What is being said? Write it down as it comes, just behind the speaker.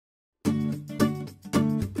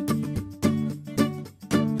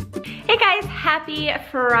guys, happy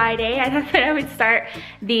Friday. I thought that I would start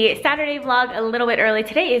the Saturday vlog a little bit early.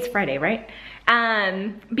 Today is Friday, right?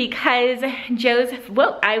 Because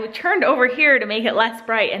I turned over here to make it less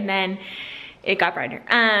bright and then it got brighter.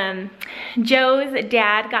 Joe's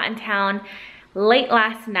dad got in town late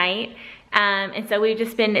last night. And so we've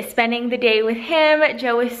just been spending the day with him.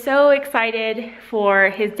 Joe is so excited for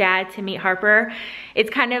his dad to meet Harper.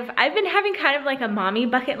 I've been having kind of like a mommy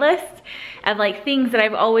bucket list of like things that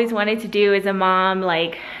I've always wanted to do as a mom,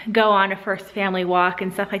 like go on a first family walk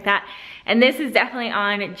and stuff like that. And this is definitely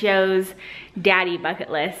on Joe's daddy bucket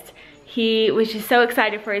list. He was just so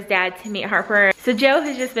excited for his dad to meet Harper. So Joe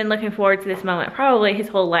has just been looking forward to this moment probably his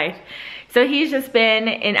whole life. So he's just been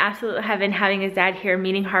in absolute heaven having his dad here,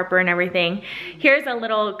 meeting Harper and everything. Here's a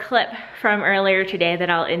little clip from earlier today that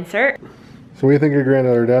I'll insert. So what do you think of your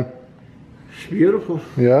granddaughter, Dad? She's beautiful.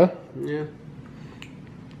 Yeah? Yeah.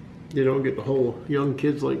 You don't get to hold young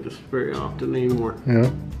kids like this very often anymore. Yeah.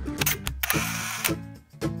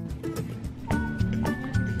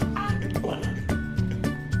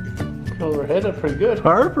 Hold her head up pretty good.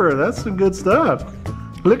 Harper, that's some good stuff.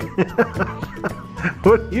 Look.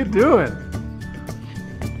 What are you doing?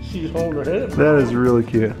 She's holding her head up. That is really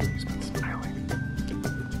cute.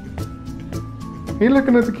 You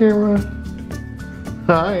looking at the camera?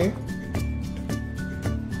 Hi.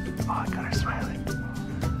 Oh, I got her smiling.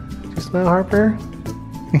 Do you smile, Harper?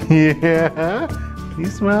 Yeah. You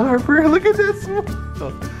smile, Harper? Look at that smile.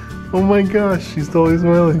 Oh my gosh, she's totally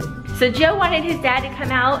smiling. So Joe wanted his dad to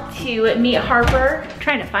come out to meet Harper. I'm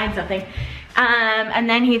trying to find something. And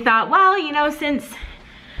then he thought, well, you know, since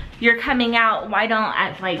you're coming out, why don't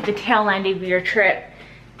at like the tail end of your trip,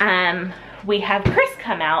 we have Chris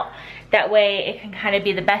come out. That way it can kind of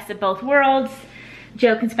be the best of both worlds.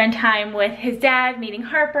 Joe can spend time with his dad meeting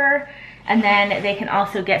Harper, and then they can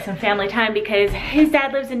also get some family time because his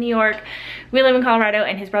dad lives in New York, we live in Colorado,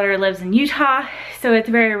 and his brother lives in Utah. So it's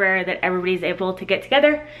very rare that everybody's able to get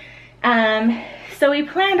together. So we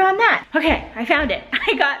planned on that. Okay, I found it.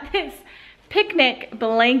 I got this picnic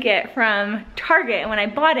blanket from Target, and when I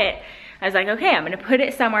bought it, I was like, okay, I'm gonna put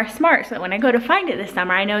it somewhere smart so that when I go to find it this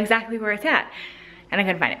summer, I know exactly where it's at. And I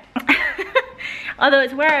couldn't find it. Although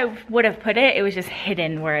it's where I would have put it, it was just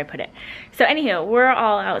hidden where I put it. So anyhow, we're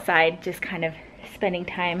all outside just kind of spending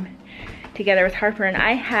time together with Harper, and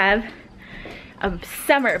I have a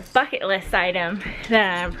summer bucket list item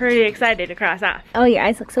that I'm pretty excited to cross off. Oh, your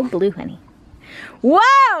eyes look so blue, honey.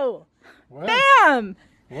 Whoa! What? Bam!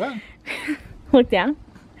 What? Look down,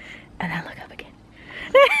 and then look up again.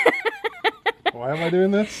 Why am I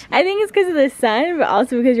doing this? I think it's because of the sun, but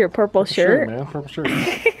also because your purple shirt. Man, purple shirt.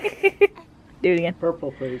 Do it again.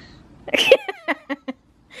 Purple face.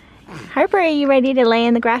 Harper, are you ready to lay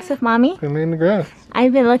in the grass with Mommy? Put me in the grass.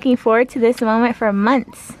 I've been looking forward to this moment for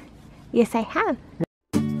months. Yes, I have.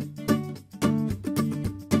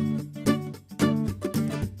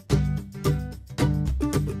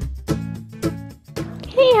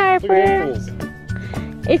 Hey, Harper.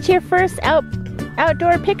 It's your first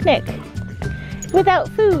outdoor picnic without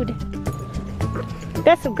food.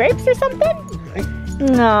 Got some grapes or something?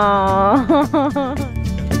 No.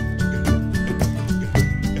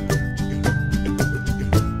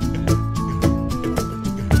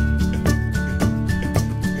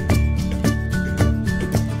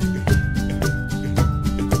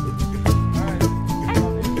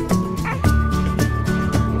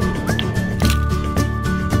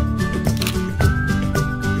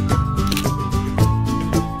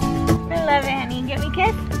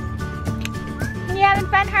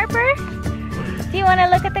 Harper? Do you want to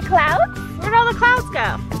look at the clouds? Where'd all the clouds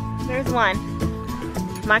go? There's one.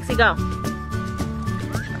 Moxie, go.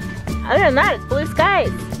 Other than that, it's blue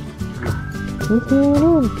skies. What's going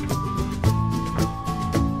on?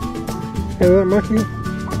 Hey, that Moxie?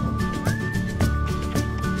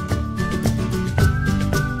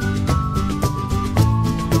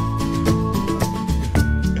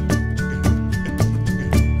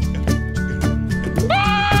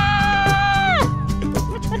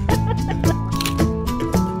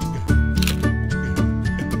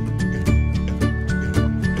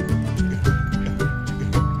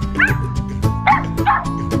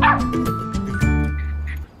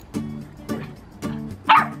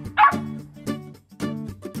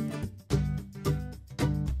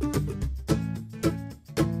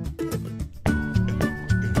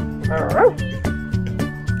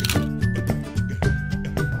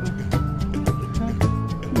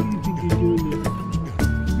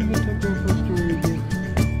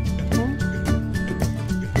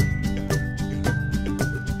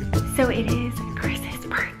 So it is Chris's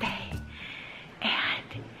birthday,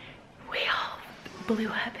 and we all blew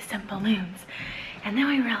up some balloons. And then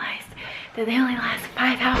we realized that they only last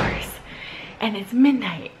 5 hours and it's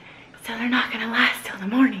midnight. So they're not gonna last till the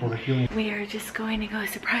morning. We are just going to go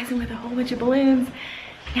surprise him with a whole bunch of balloons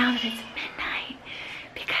now that it's midnight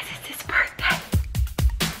because it's his birthday.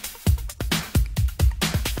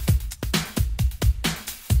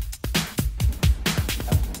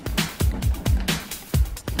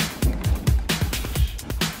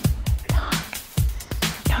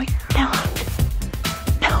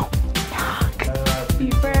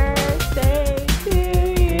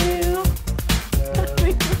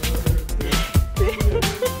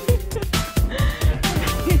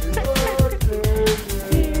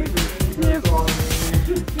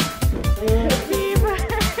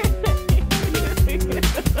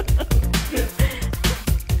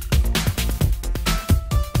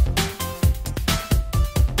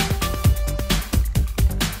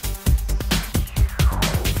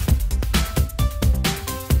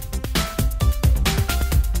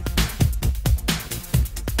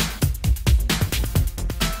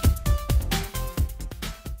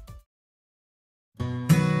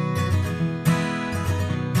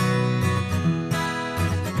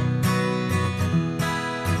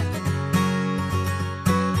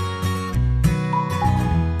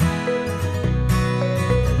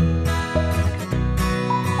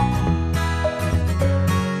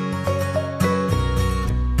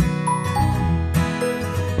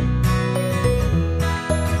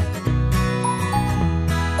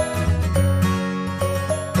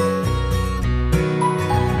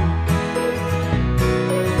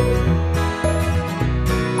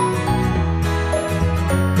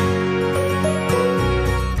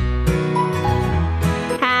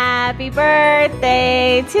 Happy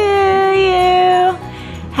birthday to you.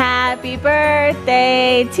 Happy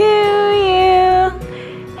birthday to you.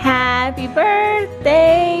 Happy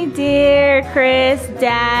birthday, dear Chris,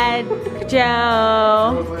 Dad,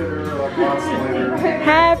 Joe.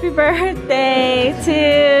 Happy birthday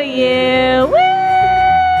to you. Woo!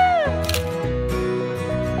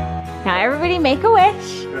 Now everybody make a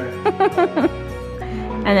wish.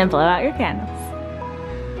 And then blow out your candles.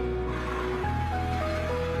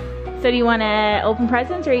 So do you want to open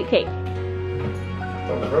presents or eat cake?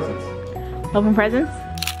 Open presents. Open presents?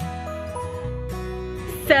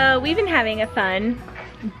 So we've been having a fun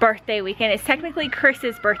birthday weekend. It's technically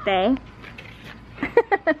Chris's birthday.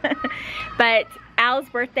 But Al's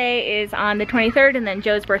birthday is on the 23rd and then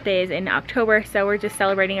Joe's birthday is in October. So we're just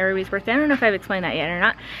celebrating everybody's birthday. I don't know if I've explained that yet or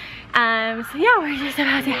not. So yeah, we're just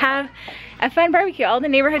about to have a fun barbecue. All the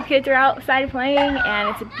neighborhood kids are outside playing and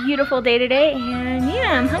it's a beautiful day today, and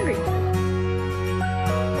yeah, I'm hungry.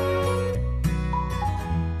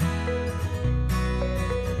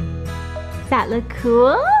 Does that look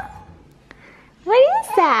cool? What is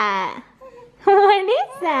that? What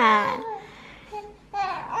is that?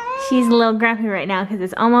 She's a little grumpy right now because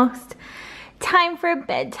it's almost time for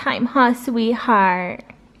bedtime, huh, sweetheart?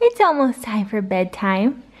 It's almost time for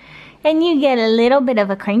bedtime. And you get a little bit of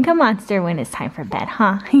a cranky monster when it's time for bed,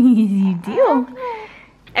 huh? You do.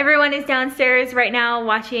 Everyone is downstairs right now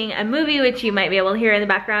watching a movie, which you might be able to hear in the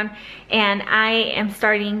background. And I am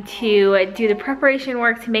starting to do the preparation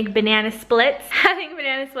work to make banana splits. Having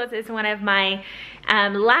banana splits is one of my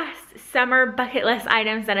last summer bucket list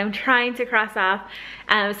items that I'm trying to cross off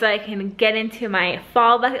so I can get into my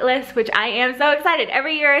fall bucket list, which I am so excited.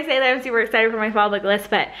 Every year I say that I'm super excited for my fall bucket list,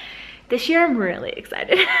 but this year I'm really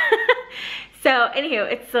excited. So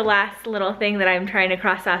anywho, it's the last little thing that I'm trying to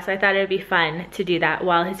cross off, so I thought it would be fun to do that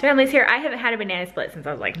while his family's here. I haven't had a banana split since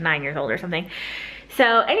I was like 9 years old or something. So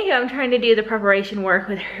anywho, I'm trying to do the preparation work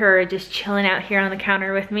with her just chilling out here on the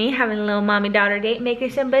counter with me, having a little mommy-daughter date,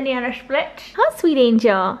 making some banana splits. Oh, sweet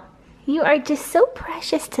angel. You are just so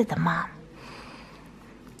precious to the mom.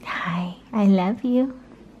 Hi, I love you.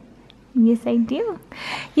 Yes, I do.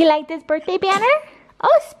 You like this birthday banner?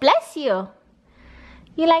 Oh, bless you.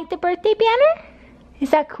 You like the birthday banner? Is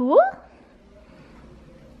that cool?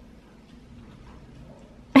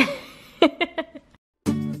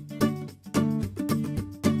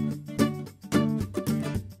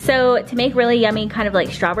 So to make really yummy kind of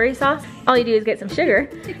like strawberry sauce, all you do is get some sugar.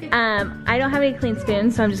 I don't have any clean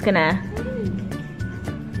spoons, so I'm just gonna,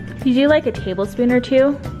 you do like a tablespoon or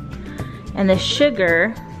two, and the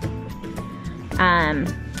sugar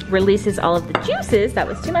releases all of the juices. That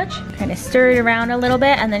was too much. Kind of stir it around a little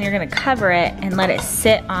bit, and then you're gonna cover it and let it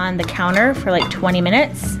sit on the counter for like 20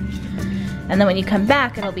 minutes. And then when you come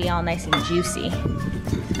back, it'll be all nice and juicy.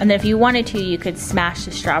 And then if you wanted to, you could smash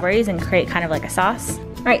the strawberries and create kind of like a sauce.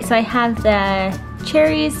 All right, so I have the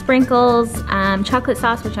cherries, sprinkles, chocolate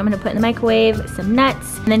sauce, which I'm gonna put in the microwave, some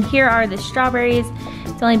nuts, and then here are the strawberries.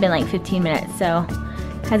 It's only been like 15 minutes, so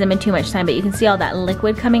hasn't been too much time, but you can see all that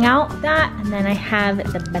liquid coming out of that. And then I have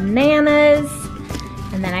the bananas,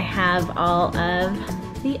 and then I have all of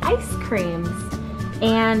the ice creams,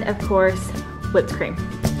 and of course, whipped cream.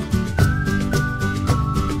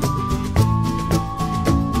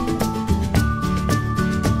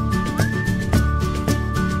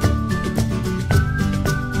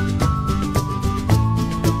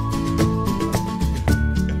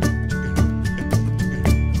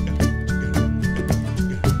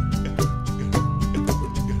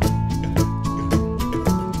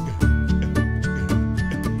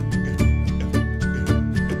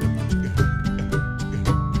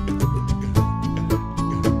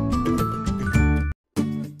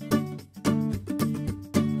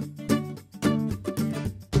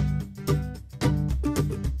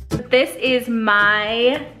 This is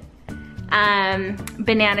my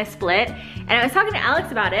banana split, and I was talking to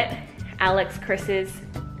Alex about it. Alex, Chris's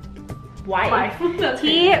wife.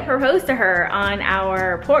 He proposed to her on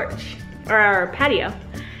our porch, or our patio,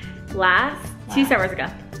 two summers ago.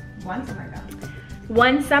 1 summer ago.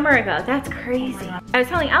 1 summer ago, that's crazy. I was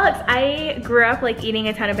telling Alex, I grew up like eating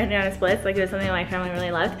a ton of banana splits, like it was something my family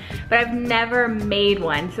really loved, but I've never made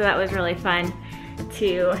one, so that was really fun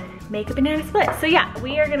to make a banana split. So yeah,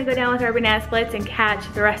 we are gonna go down with our banana splits and catch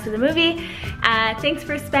the rest of the movie. Thanks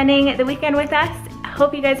for spending the weekend with us.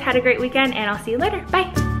 Hope you guys had a great weekend, and I'll see you later.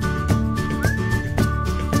 Bye.